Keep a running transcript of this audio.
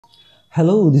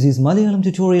Hello, this is Malayalam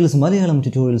Tutorials. Malayalam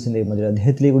Tutorials-ന്റെ മറ്റൊരു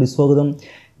അധ്യായത്തിലേക്ക് കൂടി സ്വാഗതം.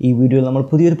 ഈ വീഡിയോയിൽ നമ്മൾ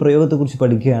പുതിയൊരു പ്രയോഗത്തെക്കുറിച്ച്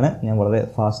പഠിക്കുകയാണ്. ഞാൻ വളരെ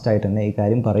ഫാസ്റ്റായിട്ട് തന്നെ ഈ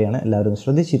കാര്യം പറയുകയാണ്. എല്ലാവരും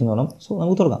ശ്രദ്ധിച്ചിരുന്നോണം. സോ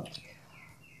നമുക്ക് തുടങ്ങാം.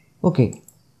 ഓക്കെ,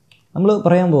 നമ്മൾ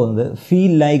പറയാൻ പോകുന്നത്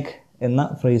ഫീൽ ലൈക്ക് എന്ന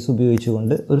ഫ്രേസ്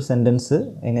ഉപയോഗിച്ചുകൊണ്ട് ഒരു സെൻറ്റൻസ്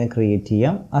എങ്ങനെ ക്രിയേറ്റ്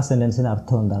ചെയ്യാം, ആ സെൻറ്റൻസിന്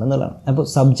അർത്ഥം എന്താണെന്നുള്ളതാണ്. അപ്പോൾ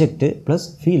subject plus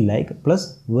feel like plus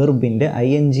വെർബിൻ്റെ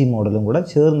ING മോഡലും കൂടെ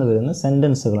ചേർന്ന് വരുന്ന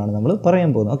സെൻറ്റൻസുകളാണ് നമ്മൾ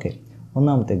പറയാൻ പോകുന്നത്. ഓക്കെ,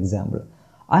 ഒന്നാമത്തെ example,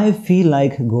 I feel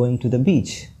like going to the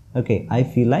beach. Okay, I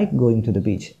feel like going to the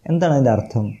beach. എന്താണ് അതിൻ്റെ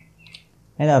അർത്ഥം?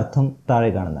 അതിൻ്റെ അർത്ഥം താഴെ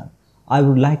കാണുന്നതാണ്. I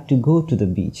would like to go to the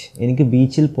beach. എനിക്ക്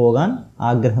ബീച്ചിൽ പോകാൻ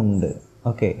ആഗ്രഹമുണ്ട്.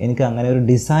 ഓക്കെ, എനിക്ക് അങ്ങനെ ഒരു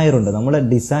ഡിസയർ ഉണ്ട്. നമ്മുടെ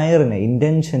ഡിസയറിനെ,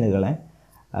 ഇൻറ്റൻഷനുകളെ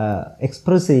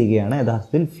എക്സ്പ്രസ് ചെയ്യുകയാണ്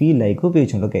യഥാർത്ഥത്തിൽ ഫീൽ ലൈക്ക്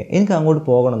ഉപയോഗിച്ചുകൊണ്ട്. ഓക്കെ, എനിക്ക് അങ്ങോട്ട്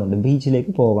പോകണമെന്നുണ്ട്,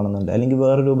 ബീച്ചിലേക്ക് പോകണമെന്നുണ്ട്. അല്ലെങ്കിൽ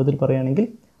വേറെ രൂപത്തിൽ പറയുകയാണെങ്കിൽ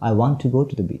I want to go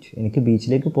to the beach. എനിക്ക്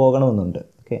ബീച്ചിലേക്ക് പോകണമെന്നുണ്ട്.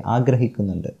 ഓക്കെ,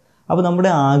 ആഗ്രഹിക്കുന്നുണ്ട്. അപ്പോൾ നമ്മുടെ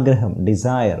ആഗ്രഹം,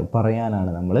 ഡിസയർ പറയാനാണ്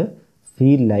നമ്മൾ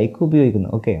ഫീൽ ലൈക്ക്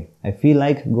ഉപയോഗിക്കുന്നത്. Okay, I feel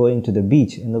like going to the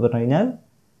beach എന്ന് പറഞ്ഞു കഴിഞ്ഞാൽ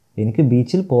എനിക്ക്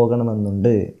ബീച്ചിൽ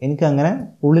പോകണമെന്നുണ്ട്, എനിക്ക് അങ്ങനെ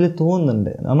ഉള്ളിൽ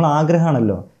തോന്നുന്നുണ്ട്. നമ്മൾ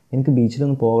ആഗ്രഹമാണല്ലോ, എനിക്ക്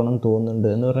ബീച്ചിലൊന്ന് പോകണം തോന്നുന്നുണ്ട്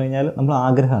എന്ന് പറഞ്ഞു കഴിഞ്ഞാൽ നമ്മൾ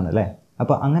ആഗ്രഹമാണ് അല്ലേ.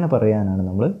 അപ്പോൾ അങ്ങനെ പറയാനാണ്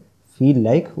നമ്മൾ ഫീൽ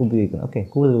ലൈക്ക് ഉപയോഗിക്കുന്നത്. ഓക്കെ,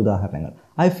 കൂടുതൽ ഉദാഹരണങ്ങൾ.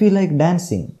 I feel like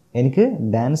dancing. എനിക്ക്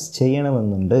ഡാൻസ്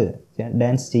ചെയ്യണമെന്നുണ്ട്,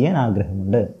 ഡാൻസ് ചെയ്യാൻ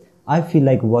ആഗ്രഹമുണ്ട്. I feel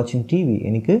like watching TV.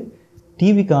 എനിക്ക്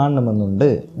TV കാണണമെന്നുണ്ട്.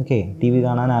 ഓക്കെ, TV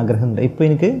കാണാൻ ആഗ്രഹമുണ്ട്. ഇപ്പോൾ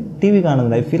എനിക്ക് TV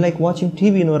കാണുന്നുണ്ട്. I feel like watching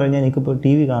TV എന്ന് പറഞ്ഞാൽ എനിക്കിപ്പോൾ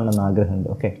TV കാണണമെന്ന് ആഗ്രഹമുണ്ട്.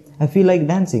 Okay, I feel like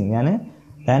dancing. ഞാൻ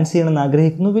ഡാൻസ് ചെയ്യണമെന്ന്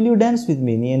ആഗ്രഹിക്കുന്നു. Will you dance with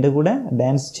me? നീ എൻ്റെ കൂടെ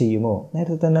ഡാൻസ് ചെയ്യുമോ?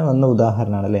 നേരത്തെ തന്നെ വന്ന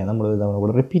ഉദാഹരണമാണ് അല്ലേ, നമ്മൾ ഇതവണ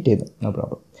കൂടെ റിപ്പീറ്റ് ചെയ്തു. No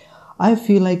problem. I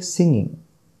feel like singing.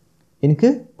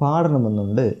 എനിക്ക്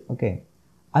പാടണമെന്നുണ്ട്. Okay,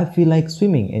 I feel like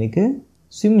swimming. എനിക്ക്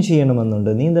സ്വിം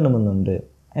ചെയ്യണമെന്നുണ്ട്, നീന്തണമെന്നുണ്ട്.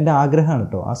 എൻ്റെ ആഗ്രഹമാണ്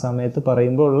കേട്ടോ, ആ സമയത്ത്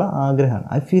പറയുമ്പോൾ ഉള്ള ആഗ്രഹമാണ്.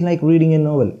 I feel like reading A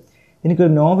novel.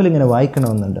 എനിക്കൊരു നോവൽ ഇങ്ങനെ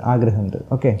വായിക്കണമെന്നുണ്ട്, ആഗ്രഹമുണ്ട്.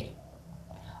 Okay,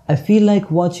 I feel like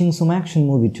watching some action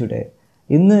movie today.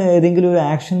 ഇന്ന് ഏതെങ്കിലും ഒരു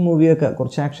ആക്ഷൻ മൂവിയൊക്കെ,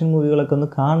 കുറച്ച് ആക്ഷൻ മൂവികളൊക്കെ ഒന്ന്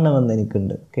കാണണമെന്ന്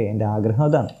എനിക്കുണ്ട്. ഓക്കെ, എൻ്റെ ആഗ്രഹം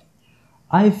അതാണ്.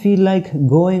 I feel like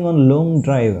going on long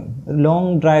drive.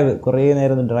 Long drive, കുറേ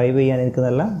നേരം ഡ്രൈവ് ചെയ്യാൻ എനിക്ക്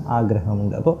നല്ല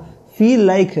ആഗ്രഹമുണ്ട്. അപ്പോൾ ഫീൽ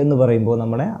ലൈക്ക് എന്ന് പറയുമ്പോൾ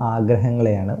നമ്മുടെ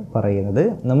ആഗ്രഹങ്ങളെയാണ് പറയുന്നത്.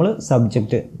 നമ്മൾ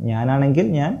സബ്ജക്റ്റ്, ഞാനാണെങ്കിൽ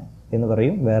ഞാൻ എന്ന്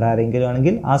പറയും, വേറെ ആരെങ്കിലും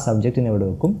ആണെങ്കിൽ ആ സബ്ജക്റ്റിനെ ഇവിടെ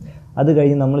വെക്കും. അത്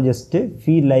കഴിഞ്ഞ് നമ്മൾ ജസ്റ്റ്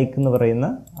ഫീൽ ലൈക്ക് എന്ന് പറയുന്ന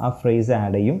ആ ഫ്രേസ്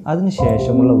ആഡ് ചെയ്യും. അതിന്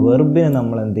ശേഷമുള്ള വെർബിന്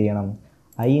നമ്മൾ എന്ത് ചെയ്യണം?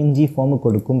 ING ഫോം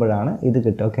കൊടുക്കുമ്പോഴാണ് ഇത്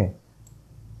കിട്ടുക. Okay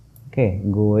okay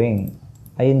going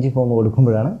ING form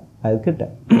കൊടുക്കുമ്പോഴാണ് അത് കിട്ടുക.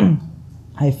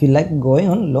 I feel like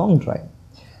going on long drive.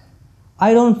 I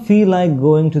don't feel like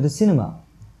going to the cinema.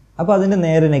 അപ്പോൾ അതിൻ്റെ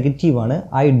നേരെ നെഗറ്റീവാണ്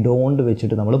ഐ ഡോണ്ട്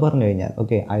വെച്ചിട്ട് നമ്മൾ പറഞ്ഞു കഴിഞ്ഞാൽ.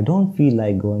 Okay, I don't feel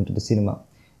like going to the cinema.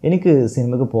 എനിക്ക്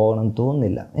സിനിമയ്ക്ക് പോകണം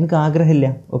തോന്നുന്നില്ല, എനിക്ക് ആഗ്രഹമില്ല.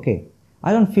 Okay,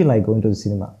 I don't feel like going to the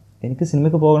cinema. എനിക്ക്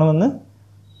സിനിമയ്ക്ക് പോകണമെന്ന്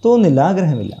തോന്നുന്നില്ല,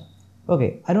 ആഗ്രഹമില്ല. Okay,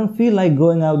 I don't feel like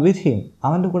going out with him.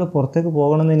 അവൻ്റെ കൂടെ പുറത്തേക്ക്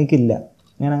പോകണമെന്ന് എനിക്കില്ല,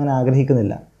 ഞാൻ അങ്ങനെ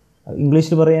ആഗ്രഹിക്കുന്നില്ല.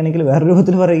 ഇംഗ്ലീഷിൽ പറയുകയാണെങ്കിൽ, വേറെ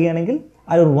രൂപത്തിൽ പറയുകയാണെങ്കിൽ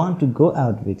I don't want to go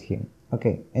out with him.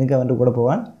 Okay, എനിക്ക് അവൻ്റെ കൂടെ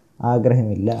പോകാൻ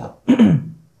ആഗ്രഹമില്ല.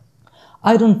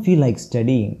 I don't feel like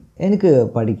studying. എനിക്ക്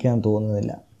പഠിക്കാൻ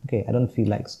തോന്നുന്നില്ല. Okay, I don't feel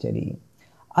like studying.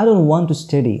 I don't want to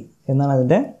study എന്നാണ്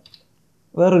അതിൻ്റെ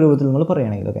വേറെ രൂപത്തിൽ നമ്മൾ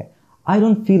പറയുകയാണെങ്കിൽ. Okay, I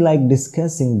don't feel like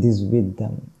discussing this with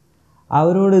dum.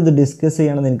 അവരോട് ഇത് ഡിസ്കസ്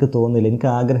ചെയ്യണമെന്ന് എനിക്ക് തോന്നുന്നില്ല, എനിക്ക്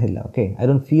ആഗ്രഹമില്ല. Okay, I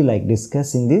don't feel like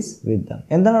discussing this with dum.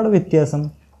 എന്താണ് അവിടെ വ്യത്യാസം?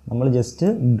 നമ്മൾ ജസ്റ്റ്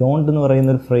ഡോണ്ട് എന്ന്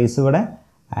പറയുന്ന ഒരു ഫ്രേസ് ഇവിടെ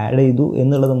ആഡ് ചെയ്തു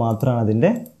എന്നുള്ളത് മാത്രമാണ്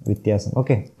അതിൻ്റെ വ്യത്യാസം.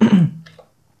 Okay,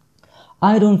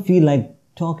 I don't feel like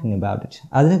talking about it.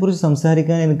 അതിനെക്കുറിച്ച്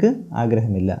സംസാരിക്കാൻ എനിക്ക്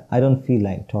ആഗ്രഹമില്ല. I don't feel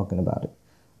like talking about it.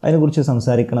 അതിനെക്കുറിച്ച്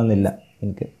സംസാരിക്കണമെന്നില്ല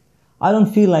എനിക്ക്. I don't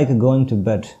feel like going to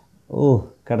bed. ഓ,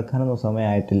 കിടക്കാനൊന്നും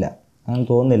സമയമായിട്ടില്ല, അങ്ങനെ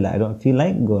തോന്നുന്നില്ല. I don't feel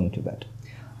like going to bed.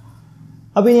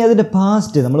 അപ്പോൾ ഇനി അതിൻ്റെ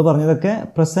പാസ്റ്റ്, നമ്മൾ പറഞ്ഞതൊക്കെ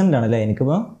പ്രസൻ്റ് ആണല്ലേ.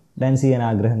 എനിക്കിപ്പോൾ ഡാൻസ് ചെയ്യാൻ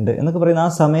ആഗ്രഹമുണ്ട് എന്നൊക്കെ പറയുന്ന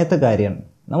ആ സമയത്തെ കാര്യമാണ്.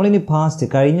 നമ്മളിനി പാസ്റ്റ്,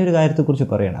 കഴിഞ്ഞൊരു കാര്യത്തെക്കുറിച്ച്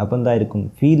പറയണം. അപ്പോൾ എന്തായിരിക്കും?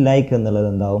 ഫീൽ ലൈക്ക് എന്നുള്ളത്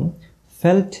എന്താവും?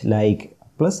 Felt like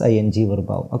plus ING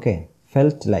വെർബാവും. Okay,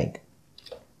 felt like.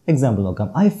 Example നോക്കാം.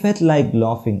 I felt like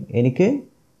ലോഫിങ്. എനിക്ക്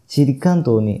ചിരിക്കാൻ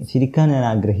തോന്നി, ചിരിക്കാൻ ഞാൻ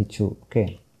ആഗ്രഹിച്ചു. Okay,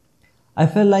 I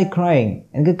felt like crying.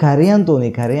 എനിക്ക് കരയാൻ തോന്നി,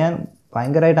 കരയാൻ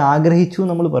ഭയങ്കരമായിട്ട് ആഗ്രഹിച്ചു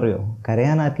നമ്മൾ പറയുമോ?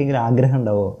 കരയാൻ ആർക്കെങ്കിലും ആഗ്രഹം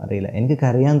ഉണ്ടാവോ? അറിയില്ല. എനിക്ക്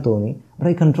കരയാൻ തോന്നി, ബട്ട്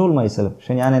ഐ കൺട്രോൾ മൈസെൽഫ്.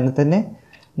 പക്ഷെ ഞാൻ എന്നെ തന്നെ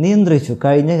നിയന്ത്രിച്ചു.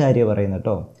 കഴിഞ്ഞ കാര്യം പറയുന്നത്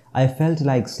കേട്ടോ. I felt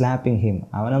like slapping him.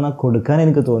 അവനെന്നാൽ കൊടുക്കാൻ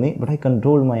എനിക്ക് തോന്നി, but I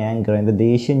control my anchor. എൻ്റെ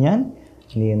ദേഷ്യം ഞാൻ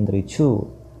നിയന്ത്രിച്ചു.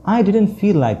 I didn't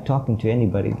feel like talking to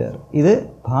anybody there. ഇത്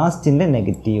പാസ്റ്റിൻ്റെ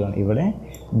നെഗറ്റീവാണ്. ഇവിടെ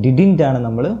ഡിഡിൻറ്റ് ആണ്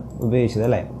നമ്മൾ ഉപയോഗിച്ചത്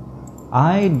അല്ലേ.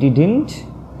 I didn't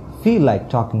feel like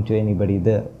talking to anybody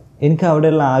there. എനിക്ക്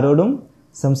അവിടെയുള്ള ആരോടും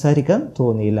സംസാരിക്കാൻ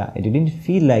തോന്നിയില്ല. ഐ ഡിഡൻറ്റ്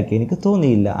ഫീൽ ലൈക്ക്, എനിക്ക്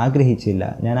തോന്നിയില്ല, ആഗ്രഹിച്ചില്ല,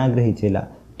 ഞാൻ ആഗ്രഹിച്ചില്ല.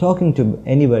 ടോക്കിംഗ് ടു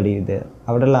എനിബഡി ദർ,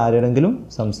 അവിടെയുള്ള ആരോടെങ്കിലും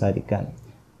സംസാരിക്കാൻ.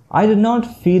 I did not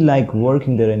feel like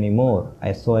working there anymore.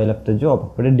 So I left the job.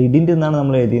 ഇവിടെ ഡിഡിൻ്റെ എന്നാണ്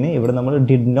നമ്മൾ എഴുതിയത്, ഇവിടെ നമ്മൾ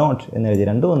ഡിഡ് നോട്ട് എന്ന് എഴുതി,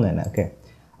 രണ്ടും ഒന്ന് തന്നെ. ഓക്കെ,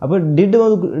 അപ്പോൾ ഡിഡ്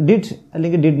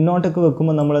അല്ലെങ്കിൽ ഡിഡ് നോട്ട് ഒക്കെ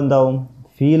വെക്കുമ്പോൾ നമ്മൾ എന്താവും,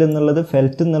 ഫീൽ എന്നുള്ളത്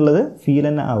ഫെൽറ്റ് എന്നുള്ളത് ഫീൽ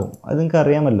തന്നെ ആവും. അത് നിങ്ങൾക്ക്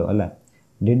അറിയാമല്ലോ അല്ലേ.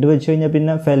 ഡിഡ് വെച്ച് കഴിഞ്ഞാൽ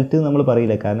പിന്നെ ഫെൽറ്റ് നമ്മൾ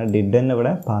പറയില്ല, കാരണം ഡിഡ് തന്നെ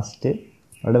ഇവിടെ പാസ്റ്റ്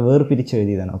അവിടെ വേർപിരിച്ച്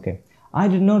എഴുതിയതാണ്. Okay, I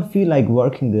did not feel like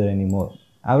working there anymore.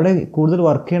 അവിടെ കൂടുതൽ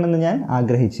വർക്ക് ചെയ്യണമെന്ന് ഞാൻ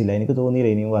ആഗ്രഹിച്ചില്ല, എനിക്ക്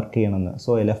തോന്നിയില്ല ഇനിയും വർക്ക് ചെയ്യണമെന്ന്.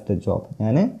 So I left the job,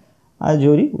 ഞാൻ ആ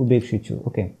ജോലി ഉപേക്ഷിച്ചു.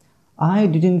 Okay, I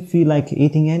didn't feel like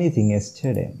eating anything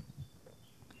yesterday.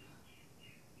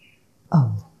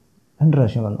 രണ്ട്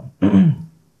പ്രാവശ്യം വന്നു.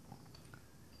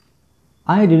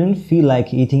 I didn't feel like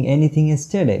eating anything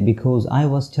yesterday because I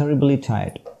was terribly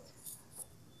tired.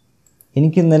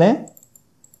 എനിക്കിന്നലെ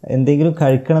എന്തെങ്കിലും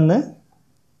കഴിക്കണമെന്ന്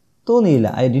തോന്നിയില്ല.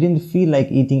 I didn't feel like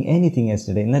eating anything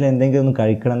yesterday. ഇന്നലെ എന്തെങ്കിലും ഒന്ന്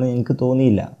കഴിക്കണമെന്ന് എനിക്ക്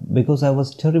തോന്നിയില്ല. Because I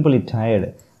was terribly tired.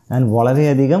 ഞാൻ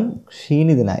വളരെയധികം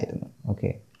ക്ഷീണിതനായിരുന്നു. Okay,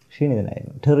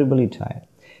 ക്ഷീണിതനായിരുന്നു, terribly tired.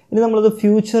 ഇനി നമ്മളത്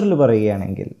ഫ്യൂച്ചറിൽ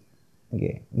പറയുകയാണെങ്കിൽ, ഓക്കെ,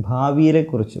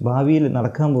 ഭാവിയിൽ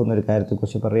നടക്കാൻ പോകുന്ന ഒരു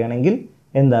കാര്യത്തെക്കുറിച്ച് പറയുകയാണെങ്കിൽ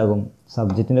എന്താകും,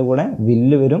 സബ്ജക്റ്റിൻ്റെ കൂടെ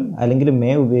വില്ല് വരും, അല്ലെങ്കിൽ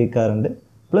മേ ഉപയോഗിക്കാറുണ്ട്,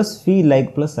 plus feel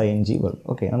like plus ING word.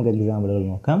 Okay, നമുക്ക് എക്സാമ്പിളുകൾ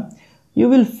നോക്കാം. You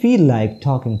will feel like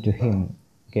talking to him.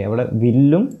 Okay, അവിടെ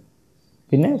വില്ലും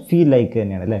പിന്നെ ഫീൽ ലൈക്ക്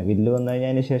തന്നെയാണ് അല്ലേ. വില്ല് വന്നു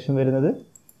കഴിഞ്ഞാൽ അതിന് ശേഷം വരുന്നത്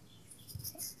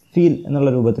ഫീൽ എന്നുള്ള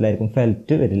രൂപത്തിലായിരിക്കും,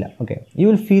 ഫെൽറ്റ് വരില്ല. Okay, you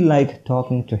will feel like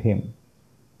talking to him.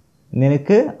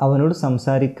 നിനക്ക് അവനോട്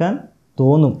സംസാരിക്കാൻ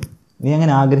തോന്നും, നീ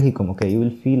അങ്ങനെ ആഗ്രഹിക്കും. Okay, you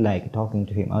will feel like talking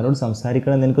to him. അവനോട്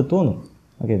സംസാരിക്കണം എന്ന് നിനക്ക് തോന്നും.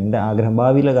 ഓക്കെ, നിൻ്റെ ആഗ്രഹം,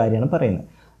 ഭാവിയിലെ കാര്യമാണ് പറയുന്നത്.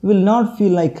 You will not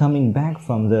feel like coming back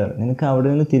from there. നിനക്ക് അവിടെ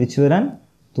നിന്ന് തിരിച്ചു വരാൻ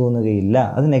തോന്നുകയില്ല,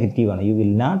 അത് നെഗറ്റീവാണ്. You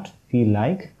will not feel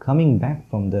like coming back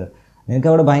from there. നിനക്ക്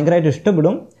അവിടെ ഭയങ്കരമായിട്ട്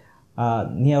ഇഷ്ടപ്പെടും,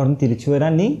 നീ അവിടെ നിന്ന് തിരിച്ചു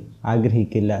വരാൻ നീ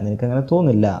ആഗ്രഹിക്കില്ല, നിനക്കങ്ങനെ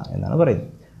തോന്നില്ല എന്നാണ് പറയുന്നത്.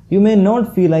 You may not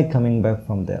feel like coming back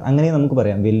from there. അങ്ങനെ നമുക്ക്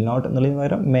പറയാം, വിൽ നോട്ട് എന്നുള്ളതിന്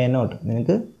പകരം മേ നോട്ട്.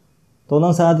 നിനക്ക്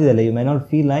തോന്നാൻ സാധ്യതയല്ല. You may not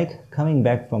feel like coming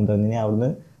back from there. നീ അവിടുന്ന്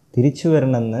തിരിച്ചു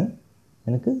വരണമെന്ന്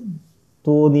നിനക്ക്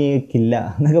തോന്നിയേക്കില്ല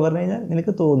എന്നൊക്കെ പറഞ്ഞു കഴിഞ്ഞാൽ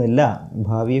നിനക്ക് തോന്നില്ല.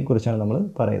 ഭാവിയെക്കുറിച്ചാണ് നമ്മൾ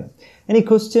പറയുന്നത്. ഇനി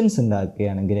ക്വസ്റ്റ്യൻസ്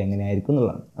ഉണ്ടാക്കുകയാണെങ്കിൽ എങ്ങനെയായിരിക്കും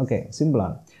എന്നുള്ളതാണ്. ഓക്കെ,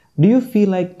 സിമ്പിളാണ്. Do you feel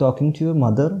like talking to your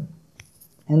mother?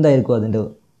 എന്തായിരിക്കും അതിൻ്റെ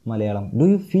Malayalam? Do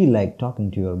you feel like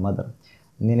talking to your mother?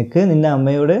 നിനക്ക് നിൻ്റെ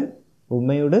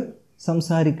ഉമ്മയോട്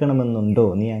സംസാരിക്കണമെന്നുണ്ടോ,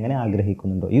 നീ അങ്ങനെ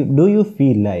ആഗ്രഹിക്കുന്നുണ്ടോ? ഡു യു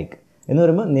ഫീൽ ലൈക്ക് എന്ന്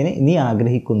പറയുമ്പോൾ നീ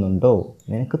ആഗ്രഹിക്കുന്നുണ്ടോ,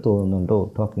 നിനക്ക് തോന്നുന്നുണ്ടോ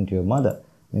ടോക്കിംഗ് ടു യുവർ മദർ,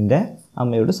 നിൻ്റെ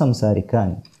അമ്മയോട് സംസാരിക്കാൻ.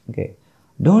 Okay,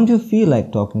 don't you feel like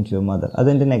talking to your mother?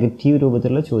 അതെൻ്റെ നെഗറ്റീവ്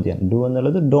രൂപത്തിലുള്ള ചോദ്യമാണ്. ഡു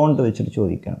എന്നുള്ളത് ഡോണ്ട് വെച്ചിട്ട്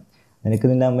ചോദിക്കണം. നിനക്ക്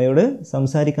നിൻ്റെ അമ്മയോട്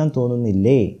സംസാരിക്കാൻ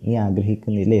തോന്നുന്നില്ലേ, നീ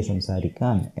ആഗ്രഹിക്കുന്നില്ലേ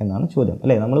സംസാരിക്കാൻ എന്നാണ് ചോദ്യം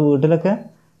അല്ലേ. നമ്മൾ വീട്ടിലൊക്കെ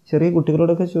ചെറിയ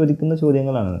കുട്ടികളോടൊക്കെ ചോദിക്കുന്ന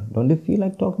ചോദ്യങ്ങളാണ്. Don't you feel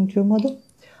like talking to your mother?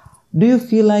 Do you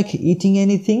feel like eating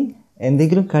anything?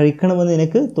 എന്തെങ്കിലും കഴിക്കണമെന്ന്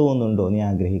നിനക്ക് തോന്നുന്നുണ്ടോ, നീ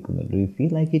ആഗ്രഹിക്കുന്നു? Do you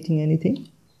feel like eating anything?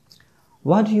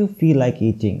 What do you feel like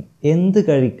eating? എന്ത്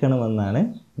കഴിക്കണമെന്നാണ്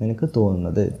നിനക്ക്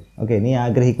തോന്നുന്നത്? ഓക്കെ, നീ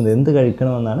ആഗ്രഹിക്കുന്നത് എന്ത്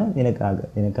കഴിക്കണമെന്നാണ്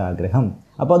നിനക്ക് ആഗ്രഹം.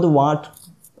 അപ്പോൾ അത്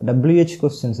WH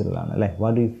ക്വസ്റ്റ്യൻസിലാണ് അല്ലേ.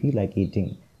 What do you feel like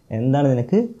eating? എന്താണ്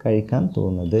നിനക്ക് കഴിക്കാൻ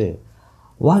തോന്നുന്നത്?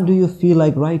 What do you feel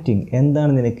like writing?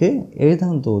 എന്താണ് നിനക്ക്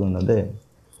എഴുതാൻ തോന്നുന്നത്?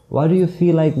 What do you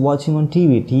feel like watching on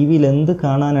TV? വിയിൽ എന്ത്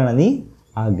കാണാനാണ് നീ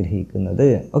ആഗ്രഹിക്കുന്നത്?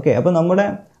 ഓക്കെ, അപ്പോൾ നമ്മുടെ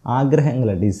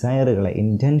ആഗ്രഹങ്ങളെ, ഡിസയറുകളെ,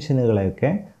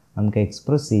 ഇൻറ്റൻഷനുകളെയൊക്കെ നമുക്ക്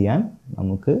എക്സ്പ്രസ് ചെയ്യാൻ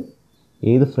നമുക്ക്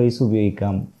ഏത് ഫ്രേസ്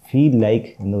ഉപയോഗിക്കാം? ഫീൽ ലൈക്ക്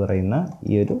എന്ന് പറയുന്ന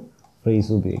ഈ ഒരു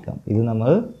ഫ്രേസ് ഉപയോഗിക്കാം. ഇത് നമ്മൾ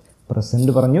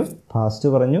പ്രസൻറ്റ് പറഞ്ഞു, പാസ്റ്റ്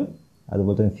പറഞ്ഞു,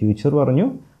 അതുപോലെ തന്നെ ഫ്യൂച്ചർ പറഞ്ഞു,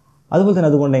 അതുപോലെ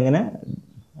തന്നെ അതുകൊണ്ട് എങ്ങനെ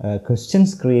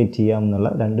ക്വസ്റ്റ്യൻസ് ക്രിയേറ്റ് ചെയ്യാം എന്നുള്ള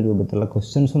രണ്ട് രൂപത്തിലുള്ള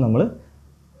ക്വസ്റ്റ്യൻസും നമ്മൾ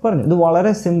പറഞ്ഞു. ഇത്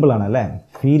വളരെ സിമ്പിളാണ് അല്ലേ.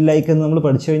 ഫീൽ ലൈക്ക് എന്ന് നമ്മൾ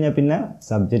പഠിച്ചു കഴിഞ്ഞാൽ പിന്നെ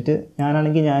സബ്ജക്റ്റ്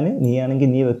ഞാനാണെങ്കിൽ ഞാൻ, നീ ആണെങ്കിൽ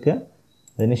നീ വെക്കുക,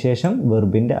 അതിനുശേഷം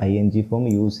വെർബിൻ്റെ ING ഫോം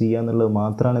യൂസ് ചെയ്യുക എന്നുള്ളത്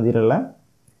മാത്രമാണ് ഇതിലുള്ള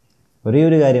ഒരേ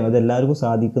ഒരു കാര്യം. അതെല്ലാവർക്കും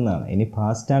സാധിക്കുന്നതാണ്. ഇനി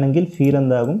പാസ്റ്റ് ആണെങ്കിൽ ഫീൽ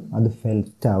എന്താകും, അത്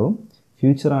ഫെൽറ്റ് ആവും.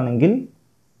 ഫ്യൂച്ചർ ആണെങ്കിൽ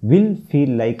വിൽ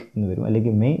ഫീൽ ലൈക്ക് എന്ന് വരും,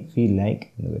 അല്ലെങ്കിൽ മേ ഫീൽ ലൈക്ക്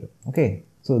എന്ന് വരും. Okay,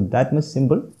 so that much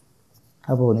simple.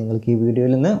 അപ്പോൾ നിങ്ങൾക്ക് ഈ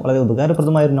വീഡിയോയിൽ നിന്ന് വളരെ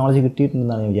ഉപകാരപ്രദമായൊരു നോളജ്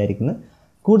കിട്ടിയിട്ടുണ്ടെന്നാണ് ഞാൻ വിചാരിക്കുന്നത്.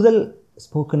 കൂടുതൽ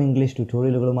സ്പോക്കൺ ഇംഗ്ലീഷ്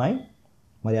ട്യൂട്ടോറിയലുകളുമായി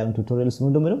മലയാളം ട്യൂട്ടോറിയൽസ്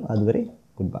വീണ്ടും വരും. അതുവരെ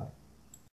ഗുഡ് ബൈ.